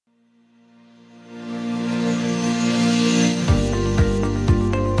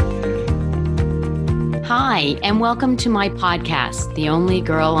Hi, and welcome to my podcast, The Only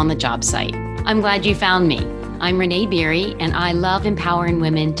Girl on the Job Site. I'm glad you found me. I'm Renee Beery, and I love empowering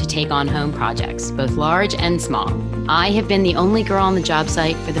women to take on home projects, both large and small. I have been the only girl on the job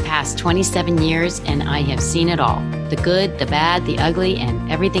site for the past 27 years, and I have seen it all. The good, the bad, the ugly,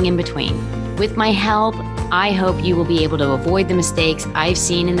 and everything in between. With my help, I hope you will be able to avoid the mistakes I've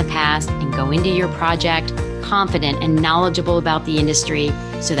seen in the past and go into your project confident and knowledgeable about the industry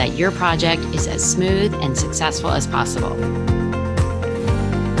so that your project is as smooth and successful as possible.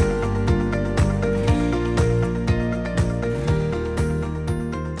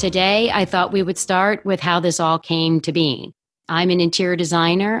 Today, I thought we would start with how this all came to being. I'm an interior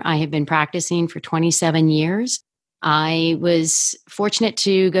designer. I have been practicing for 27 years. I was fortunate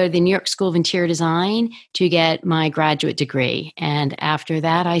to go to the New York School of Interior Design to get my graduate degree. And after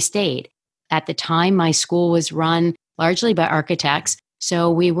that, I stayed. At the time, my school was run largely by architects, so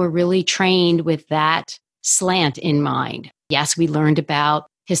we were really trained with that slant in mind. Yes, we learned about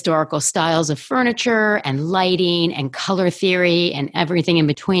historical styles of furniture and lighting and color theory and everything in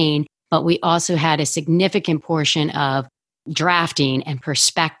between, but we also had a significant portion of drafting and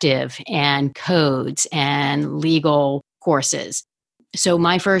perspective and codes and legal courses. So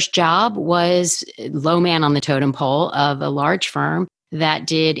my first job was low man on the totem pole of a large firm that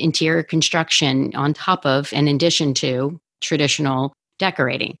did interior construction on top of and in addition to traditional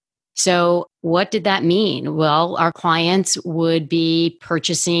decorating. So what did that mean? Well, our clients would be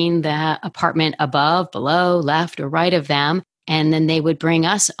purchasing the apartment above, below, left, or right of them, and then they would bring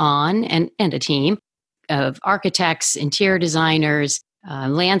us on and a team of architects, interior designers,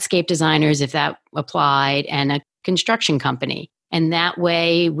 landscape designers, if that applied, and a construction company. And that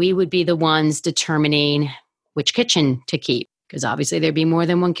way we would be the ones determining which kitchen to keep, because obviously there'd be more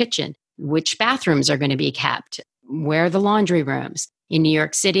than one kitchen, which bathrooms are going to be kept, where are the laundry rooms. In New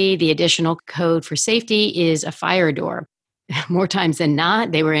York City, the additional code for safety is a fire door. More times than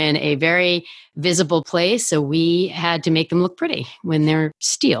not, they were in a very visible place, so we had to make them look pretty when they're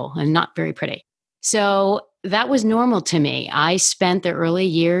steel and not very pretty. So that was normal to me. I spent the early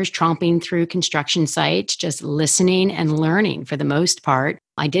years tromping through construction sites, just listening and learning for the most part.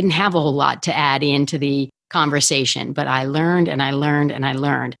 I didn't have a whole lot to add into the conversation, but I learned and I learned and I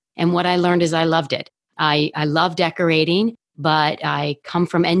learned. And what I learned is I loved it. I love decorating, but I come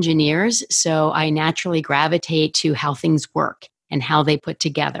from engineers, so I naturally gravitate to how things work and how they put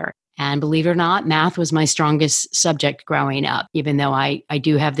together. And believe it or not, math was my strongest subject growing up, even though I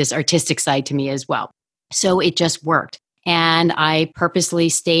do have this artistic side to me as well. So it just worked. And I purposely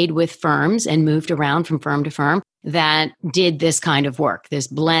stayed with firms and moved around from firm to firm that did this kind of work, this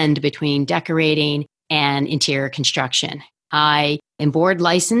blend between decorating and interior construction. I am board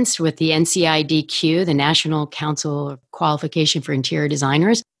licensed with the NCIDQ, the National Council Qualification for Interior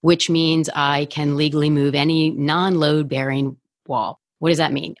Designers, which means I can legally move any non-load bearing wall. What does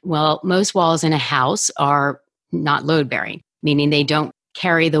that mean? Well, most walls in a house are not load bearing, meaning they don't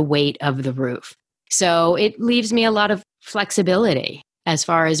carry the weight of the roof. So it leaves me a lot of flexibility as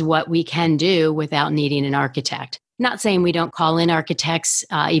far as what we can do without needing an architect. Not saying we don't call in architects,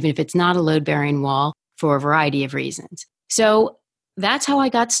 even if it's not a load bearing wall, for a variety of reasons. So that's how I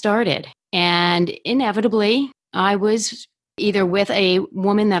got started. And inevitably, I was either with a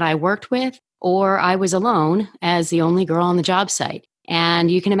woman that I worked with, or I was alone as the only girl on the job site. And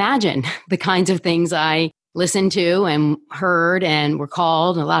you can imagine the kinds of things I listened to and heard and were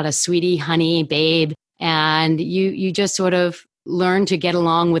called, a lot of sweetie, honey, babe. And you just sort of learn to get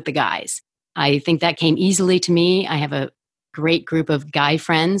along with the guys. I think that came easily to me. I have a great group of guy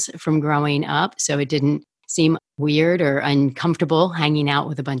friends from growing up, so it didn't seem weird or uncomfortable hanging out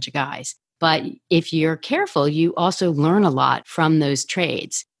with a bunch of guys. But if you're careful, you also learn a lot from those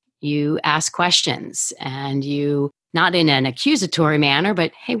trades. You ask questions and you, not in an accusatory manner,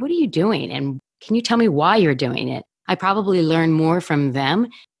 but, hey, what are you doing? And can you tell me why you're doing it? I probably learned more from them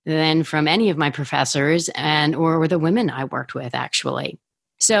than from any of my professors or the women I worked with, actually.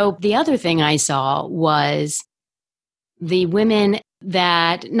 So the other thing I saw was the women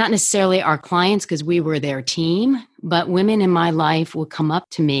that, not necessarily our clients because we were their team, but women in my life would come up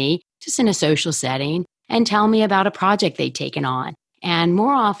to me just in a social setting and tell me about a project they'd taken on. And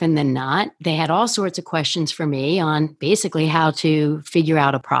more often than not, they had all sorts of questions for me on basically how to figure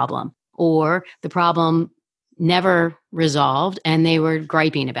out a problem, or the problem never resolved and they were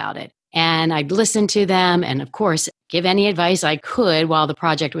griping about it. And I'd listen to them and, of course, give any advice I could while the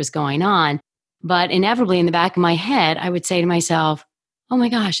project was going on. But inevitably, in the back of my head, I would say to myself, oh my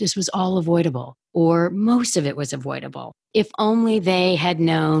gosh, this was all avoidable, or most of it was avoidable. If only they had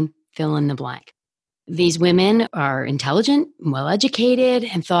known fill in the blank. These women are intelligent, well-educated,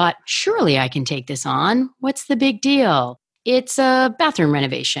 and thought, surely I can take this on. What's the big deal? It's a bathroom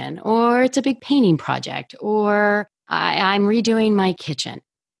renovation, or it's a big painting project, or I'm redoing my kitchen,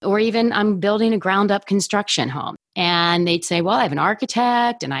 or even I'm building a ground-up construction home. And they'd say, well, I have an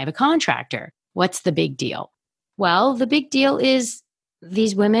architect and I have a contractor. What's the big deal? Well, the big deal is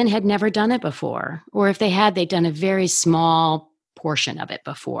these women had never done it before. Or if they had, they'd done a very small portion of it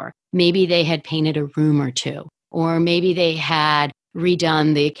before. Maybe they had painted a room or two, or maybe they had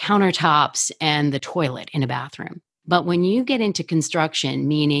redone the countertops and the toilet in a bathroom. But when you get into construction,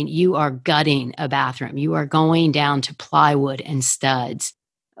 meaning you are gutting a bathroom, you are going down to plywood and studs,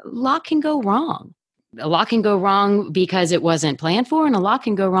 a lot can go wrong. A lot can go wrong because it wasn't planned for, and a lot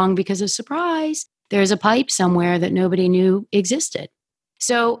can go wrong because of surprise. There's a pipe somewhere that nobody knew existed.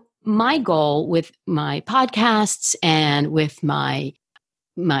 So my goal with my podcasts and with my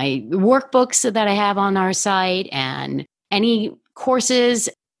workbooks that I have on our site and any courses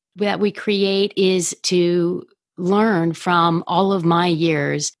that we create is to learn from all of my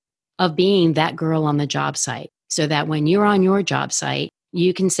years of being that girl on the job site, so that when you're on your job site,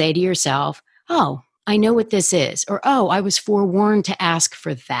 you can say to yourself, oh, I know what this is, or, oh, I was forewarned to ask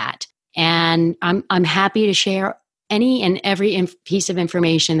for that. And I'm happy to share any and every piece of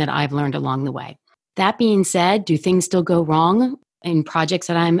information that I've learned along the way. That being said, do things still go wrong in projects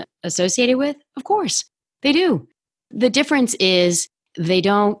that I'm associated with? Of course, they do. The difference is they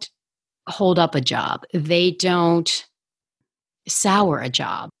don't hold up a job. They don't sour a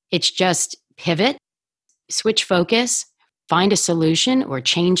job. It's just pivot, switch focus, find a solution or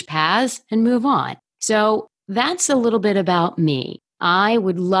change paths and move on. So that's a little bit about me. I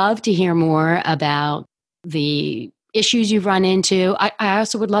would love to hear more about the issues you've run into. I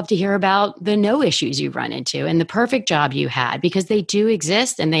also would love to hear about the no issues you've run into and the perfect job you had, because they do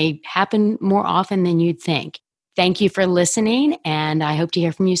exist and they happen more often than you'd think. Thank you for listening, and I hope to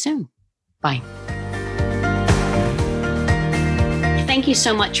hear from you soon. Bye. Thank you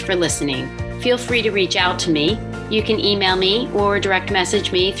so much for listening. Feel free to reach out to me. You can email me or direct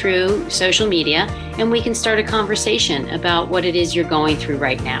message me through social media, and we can start a conversation about what it is you're going through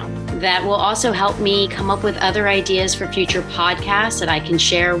right now. That will also help me come up with other ideas for future podcasts that I can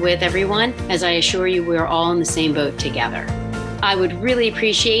share with everyone, as I assure you we're all in the same boat together. I would really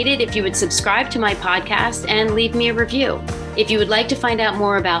appreciate it if you would subscribe to my podcast and leave me a review. If you would like to find out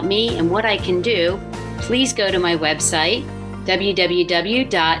more about me and what I can do, please go to my website,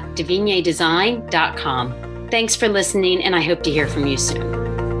 www.davignedesign.com. Thanks for listening, and I hope to hear from you soon.